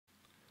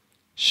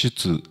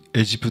出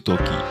エジプト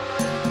記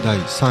第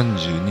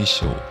32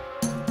章。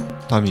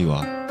民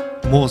は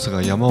モーセ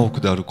が山を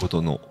下るこ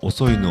との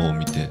遅いのを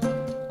見て、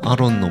ア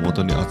ロンのも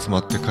とに集ま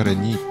って彼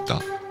に言った。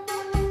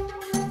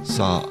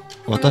さあ、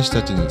私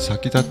たちに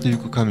先立ってゆ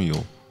く神を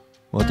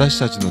私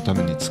たちのた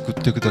めに作っ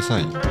てくださ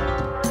い。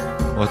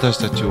私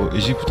たちをエ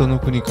ジプトの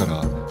国か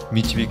ら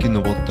導き上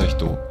った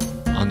人、モ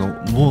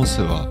ー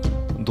セは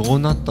どう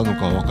なったの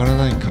かわから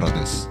ないから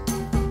です。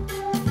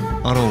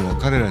アロンは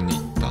彼らに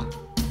言った。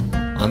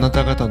あな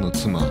た方の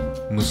妻、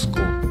息子、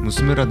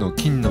娘らの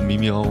金の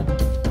耳輪を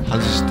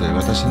外して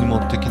私に持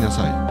ってきな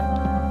さい。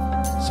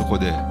そこ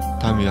で民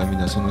は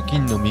皆その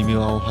金の耳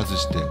輪を外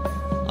して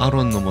ア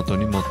ロンのもと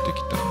に持ってき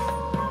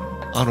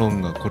た。アロ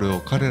ンがこれを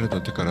彼ら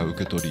の手から受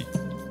け取り、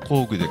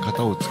工具で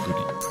型を作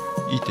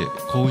り、いて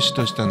子牛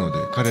としたので、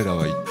彼ら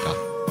は言った。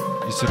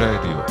イスラエ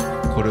ルよ、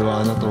これは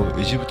あなたを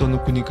エジプトの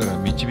国から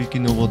導き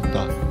上っ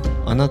た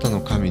あなたの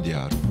神で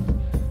ある。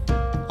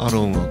ア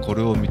ロンはこ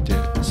れを見て、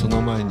そ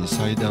の前に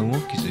祭壇を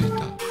築い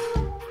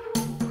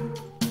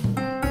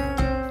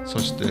た。そ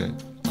して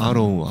ア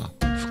ロンは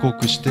布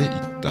告して言っ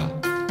た。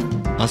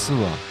明日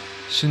は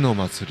主の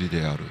祭り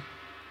である。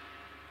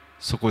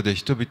そこで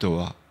人々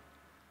は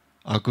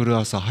明くる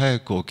朝早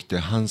く起きて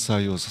燔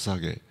祭を捧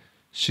げ、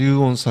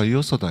祝恩祭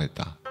を備え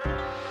た。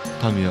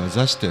民は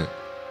座して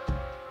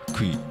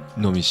食い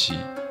飲みし、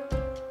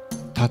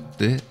立っ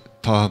て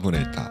戯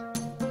れた。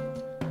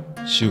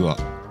主は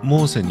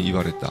モーセに言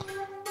われた。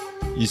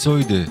急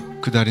いで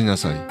下りな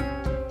さい。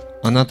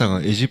あなたが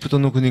エジプト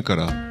の国か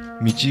ら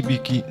導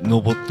き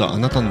上ったあ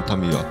なたの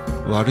民は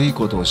悪い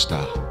ことをし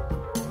た。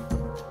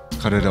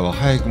彼らは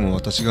早くも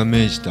私が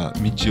命じた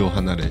道を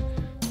離れ、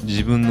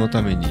自分の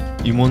ために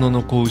鋳物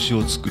の子牛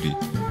を作り、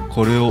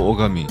これを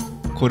拝み、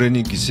これ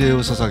に犠牲を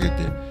捧げ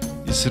て、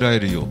イスラエ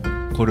ルよ、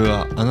これ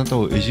はあなた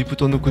をエジプ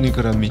トの国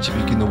から導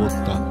き上っ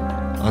た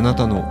あな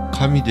たの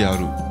神であ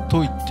る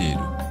と言っている。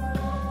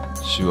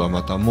主は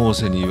またモー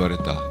セに言われ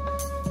た。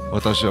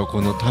私は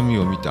この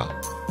民を見た。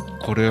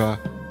これは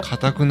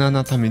堅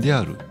な民で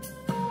ある。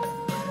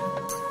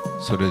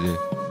それで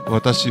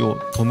私を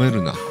止め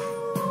るな。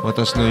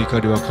私の怒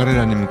りは彼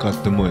らに向かっ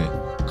て燃え、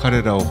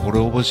彼らを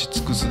滅ぼし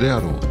尽くすで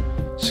あろう。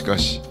しか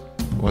し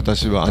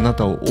私はあな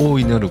たを大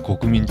いなる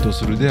国民と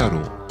するであろ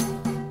う。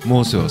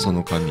モーセはそ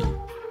の神、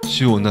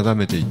主をなだ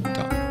めて言っ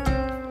た。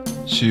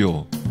主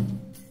よ、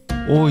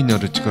大いな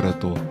る力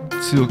と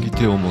強き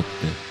手を持って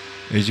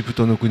エジプ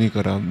トの国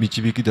から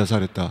導き出さ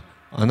れた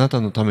あな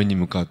たのために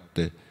向かっ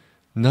て、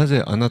な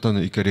ぜあなた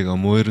の怒りが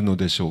燃えるの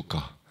でしょう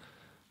か。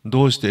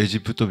どうしてエ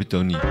ジプト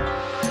人に、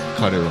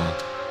彼は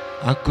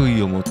悪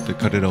意を持って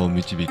彼らを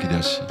導き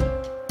出し、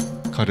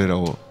彼ら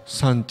を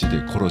産地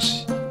で殺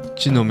し、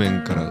地の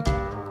面から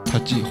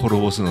立ち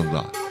滅ぼすの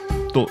だ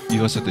と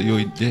言わせてよ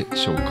いで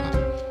しょうか。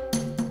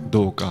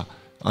どうか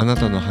あな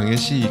たの激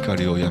しい怒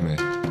りをやめ、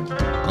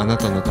あな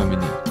たのため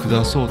に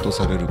下そうと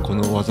されるこ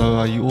の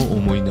災いを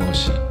思い直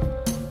し、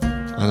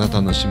あな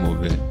たのしも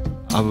べ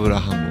アブラ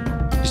ハム、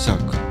イサ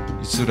ク、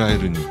イスラエ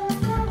ルに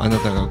あな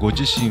たがご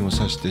自身を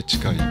指して誓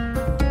い、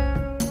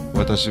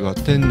私は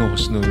天の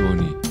星のよう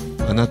に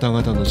あなた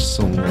方の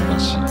子孫をな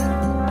し、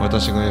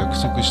私が約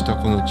束した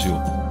この地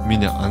を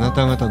皆あな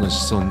た方の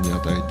子孫に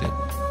与えて、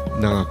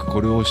長く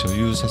これを所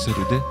有させる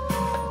で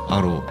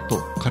あろう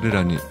と彼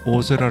らに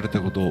仰せられ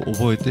たことを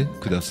覚えて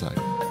ください。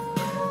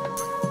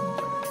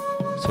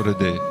それ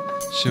で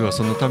主は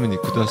そのために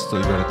下す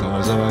と言われ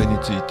た災いに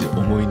ついて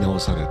思い直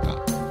され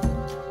た。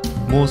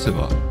モーセ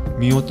は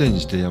身を転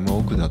じて山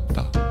を下っ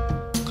た。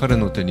彼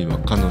の手には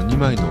かの2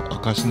枚の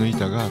証の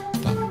板があっ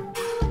た。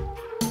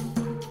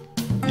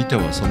板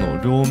はその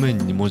両面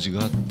に文字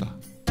があっ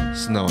た。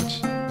すなわ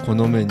ちこ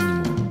の面に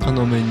もか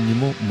の面に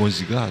も文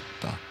字があっ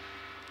た。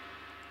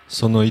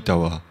その板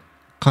は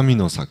神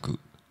の作、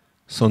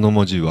その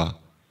文字は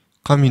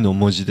神の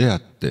文字であっ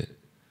て、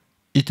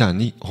板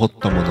に彫っ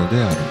たもの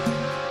である。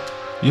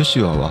ヨシ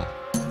ュアは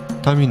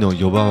民の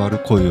呼ばわる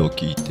声を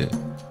聞いて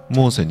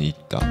モーセに言っ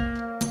た。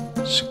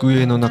宿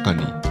営の中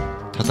に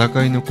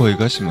戦いの声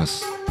がしま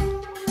す。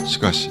し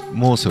かし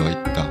モーセは言っ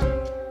た。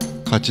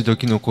勝ち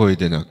時の声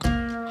でなく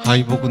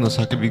敗北の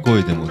叫び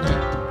声でもない。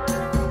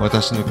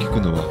私の聞く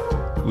のは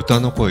歌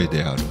の声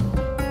である。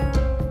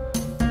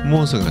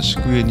モーセが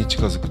宿営に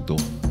近づくと、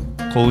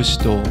子牛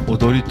と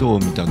踊りとを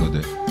見たので、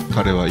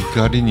彼は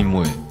怒りに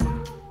燃え、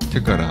手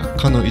から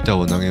かの板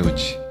を投げ打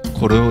ち、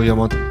これを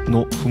山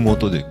のふも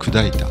とで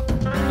砕いた。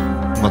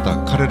また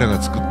彼らが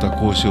作った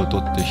子牛を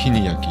取って火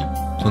に焼き、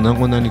粉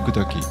々に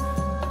砕き、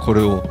こ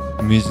れを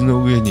水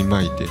の上に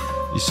まいて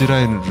イス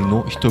ラエル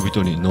の人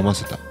々に飲ま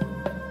せた。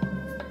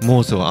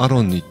モーセはア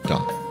ロンに言っ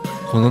た。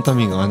この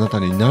民があなた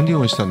に何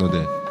をしたの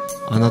で、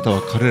あなた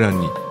は彼ら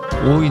に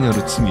大いな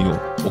る罪を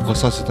起こ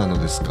させた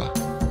のですか。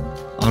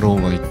アロ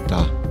ンは言っ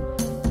た。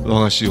我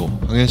が死を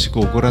激しく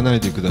怒らない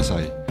でくださ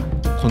い。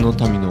この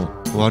民の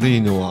悪い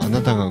のはあ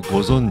なたがご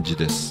存知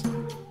です。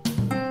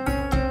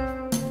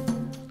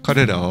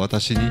彼らは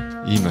私に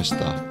言いまし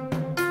た。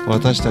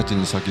私たち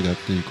に先立っ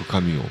ていく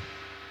神を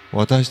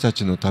私た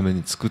ちのため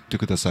に作って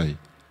ください。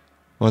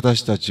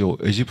私たちを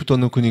エジプト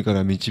の国か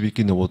ら導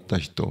き上った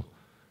人、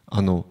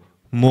モ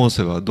ー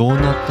セはどう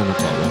なったの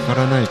かわか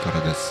らないか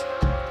らです。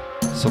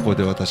そこ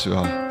で私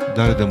は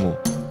誰でも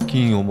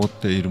金を持っ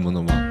ている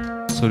者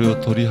はそれを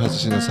取り外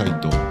しなさい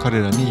と彼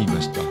らに言い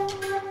ました。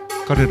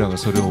彼らが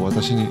それを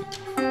私に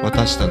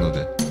渡したの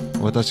で、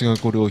私が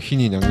これを火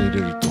に投げ入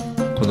れると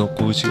この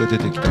子牛が出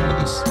てきたの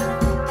です。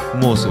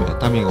モーセは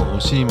民が欲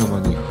しいま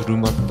まに振る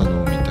舞った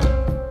のを見た。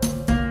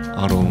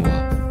アロン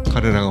は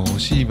彼らが欲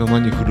しいまま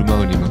に振る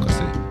舞うに任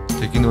せ、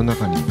敵の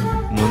中に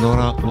物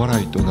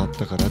笑いとなっ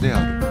たからで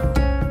ある。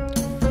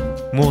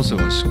モーセ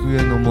は宿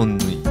営の門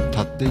に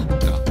立っていっ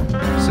た。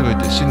すべ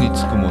て主に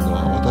つく者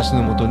は私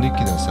のもとに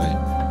来なさい。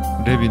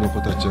レビの子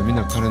たちは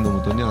皆彼の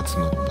もとに集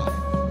まった。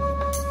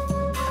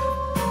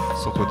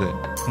そこで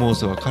モー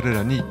セは彼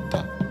らに言っ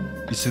た。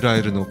イスラ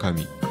エルの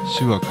神、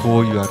主は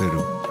こう言われる。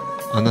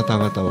あなた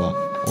方は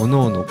お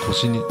のおの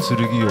腰に剣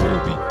を帯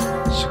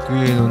び、宿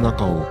営の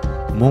中を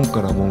門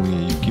から門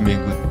へ行き巡っ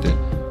て、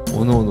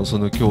おのおのそ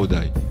の兄弟、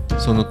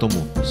その友、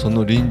そ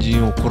の隣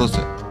人を殺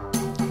せ。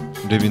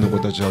レビの子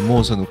たちは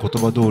モーセの言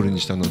葉通りに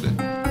したので、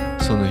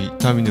その日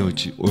民のう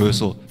ちおよ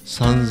そ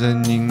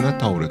3000人が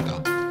倒れた。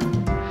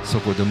そ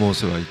こでモー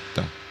セは言っ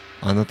た。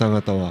あなた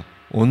方は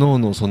おのお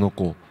のその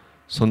子、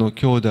その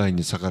兄弟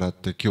に逆らっ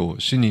て今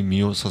日主に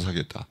身を捧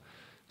げた。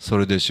そ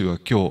れで主は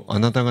今日あ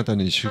なた方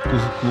に祝福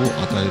を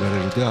与えら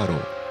れるであろう。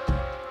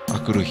あ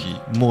くる日、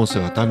モーセ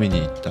は民に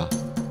言った。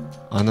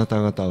あな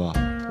た方は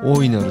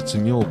大いなる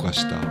罪を犯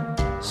した。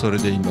それ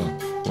で今、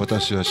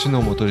私は主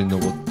のもとに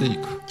登ってい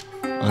く。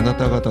あな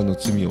た方の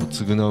罪を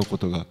償うこ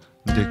とが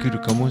できる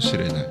かもし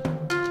れない。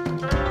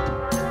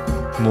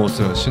モー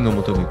セは主の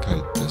もとに帰っ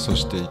て、そ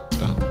して言っ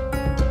た。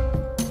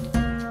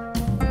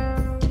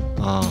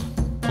ああ、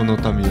この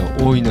民は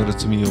大いなる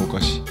罪を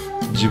犯し、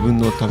自分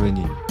のため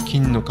に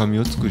金の神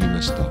を作り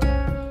ました。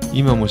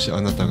今もし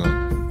あなたが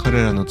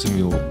彼らの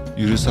罪を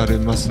許され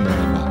ますなら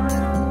ば。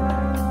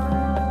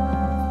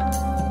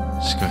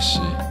しかし、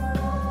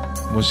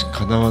もし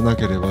叶わな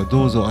ければ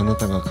どうぞあな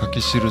たが書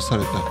き記さ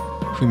れた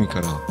文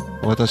から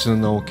私の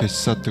名を消し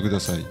去ってくだ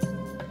さい。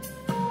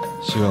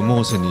主は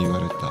モーセに言わ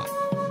れた。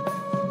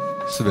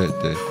すべて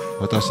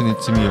私に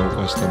罪を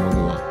犯した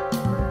者は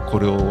こ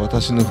れを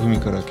私の文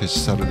から消し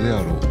去るで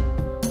あろう。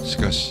し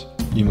かし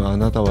今あ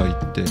なたは言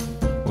って、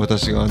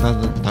私があな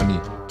たに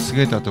告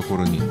げたとこ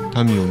ろに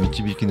民を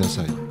導きな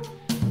さい。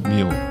見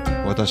よ、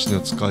私の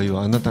使い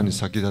はあなたに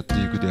先立っ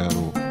ていくであ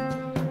ろ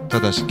う。た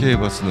だし刑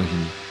罰の日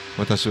に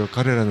私は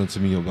彼らの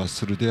罪を罰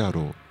するであ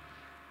ろう。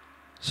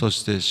そ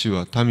して主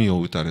は民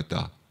を打たれ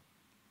た。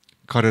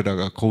彼ら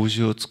が子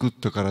牛を作っ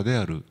たからで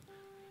ある。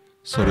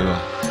それは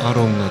ア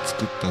ロンが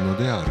作ったの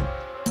である。